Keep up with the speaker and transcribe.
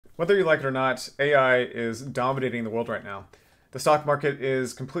Whether you like it or not, AI is dominating the world right now. The stock market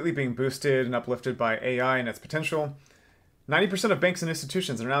is completely being boosted and uplifted by AI and its potential. 90% of banks and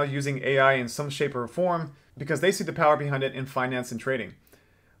institutions are now using AI in some shape or form because they see the power behind it in finance and trading.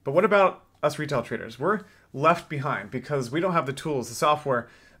 But what about us retail traders? We're left behind because we don't have the tools, the software,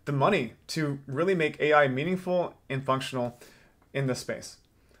 the money to really make AI meaningful and functional in this space.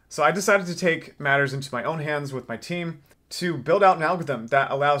 So I decided to take matters into my own hands with my team to build out an algorithm that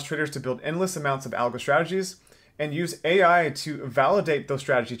allows traders to build endless amounts of algo strategies and use AI to validate those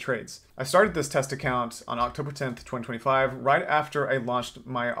strategy trades. I started this test account on October 10th, 2025, right after I launched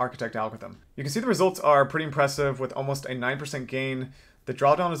my Architect algorithm. You can see the results are pretty impressive with almost a 9% gain. The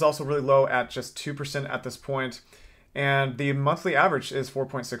drawdown is also really low at just 2% at this point, and the monthly average is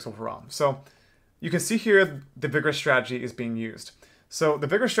 4.6 overall. So you can see here the vigorous strategy is being used. So the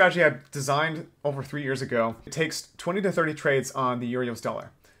vigorous strategy I designed over 3 years ago, it takes 20 to 30 trades on the euro-US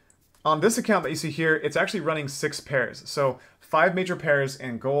dollar. On this account that you see here, it's actually running 6 pairs. So 5 major pairs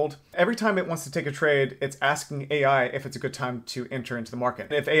in gold. Every time it wants to take a trade, it's asking AI if it's a good time to enter into the market.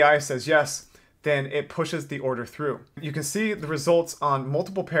 If AI says yes, then it pushes the order through. You can see the results on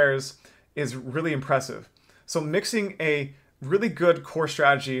multiple pairs is really impressive. So mixing a really good core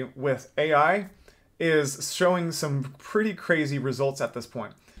strategy with AI is showing some pretty crazy results at this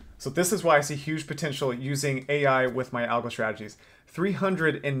point. So this is why I see huge potential using AI with my algo strategies.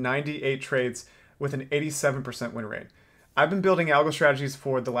 398 trades with an 87% win rate. I've been building algo strategies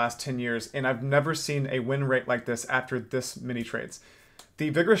for the last 10 years, and I've never seen a win rate like this after this many trades. The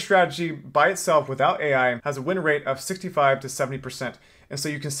vigorous strategy by itself without AI has a win rate of 65 to 70%. And so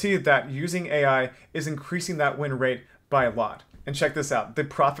you can see that using AI is increasing that win rate by a lot. And check this out, the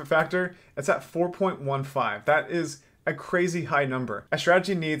profit factor, it's at 4.15. That is a crazy high number. A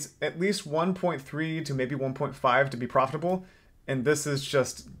strategy needs at least 1.3 to maybe 1.5 to be profitable, and this is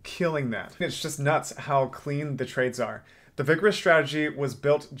just killing that. It's just nuts how clean the trades are. The vigorous strategy was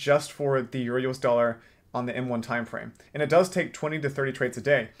built just for the euro-US dollar on the M1 time frame, and it does take 20 to 30 trades a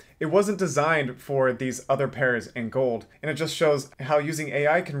day. It wasn't designed for these other pairs in gold, and it just shows how using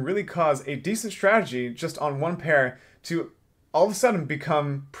AI can really cause a decent strategy just on one pair to all of a sudden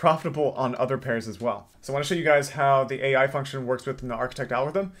become profitable on other pairs as well. So I want to show you guys how the AI function works within the Architect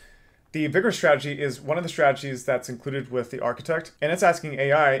algorithm. The vigorous strategy is one of the strategies that's included with the Architect, and it's asking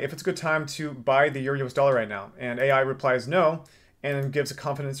AI if it's a good time to buy the euro-US dollar right now. And AI replies no, and gives a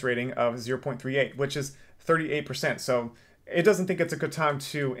confidence rating of 0.38, which is 38%. So it doesn't think it's a good time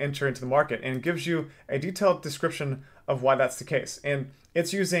to enter into the market, and gives you a detailed description of why that's the case. And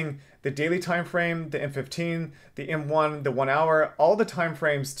it's using the daily time frame, the M15, the M1, the 1 hour, all the time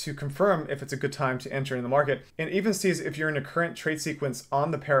frames to confirm if it's a good time to enter in the market, and even sees if you're in a current trade sequence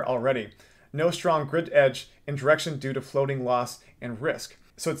on the pair already. No strong grid edge in direction due to floating loss and risk.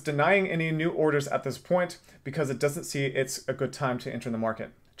 So it's denying any new orders at this point because it doesn't see it's a good time to enter in the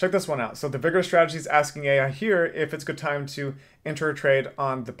market. Check this one out. So the vigorous strategy is asking AI here if it's a good time to enter a trade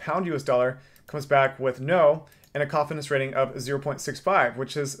on the pound US dollar, comes back with no, and a confidence rating of 0.65,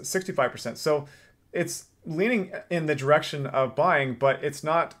 which is 65%. So it's leaning in the direction of buying, but it's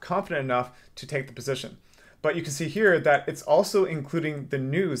not confident enough to take the position. But you can see here that it's also including the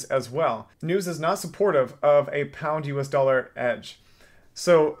news as well. News is not supportive of a pound US dollar edge.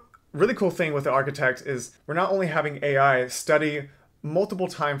 So really cool thing with the Architect is we're not only having AI study multiple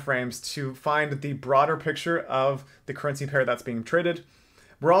time frames to find the broader picture of the currency pair that's being traded,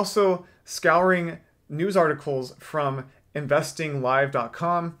 we're also scouring news articles from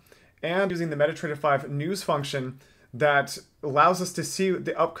investinglive.com and using the MetaTrader 5 news function that allows us to see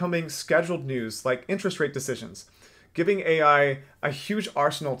the upcoming scheduled news like interest rate decisions, giving AI a huge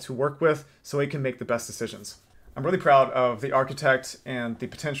arsenal to work with so it can make the best decisions. I'm really proud of the Architect and the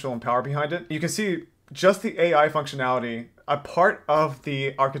potential and power behind it. You can see just the AI functionality, a part of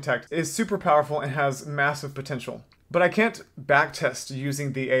the Architect, is super powerful and has massive potential. But I can't backtest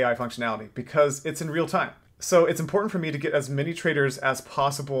using the AI functionality because it's in real time. So it's important for me to get as many traders as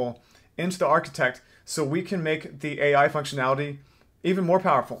possible into the Architect so we can make the AI functionality even more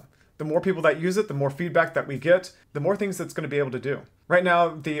powerful. The more people that use it, the more feedback that we get, the more things it's going to be able to do. Right now,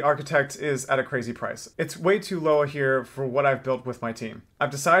 the Architect is at a crazy price. It's way too low here for what I've built with my team. I've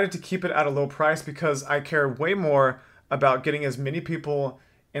decided to keep it at a low price because I care way more about getting as many people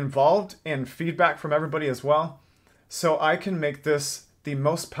involved and feedback from everybody as well, so I can make this the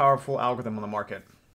most powerful algorithm on the market.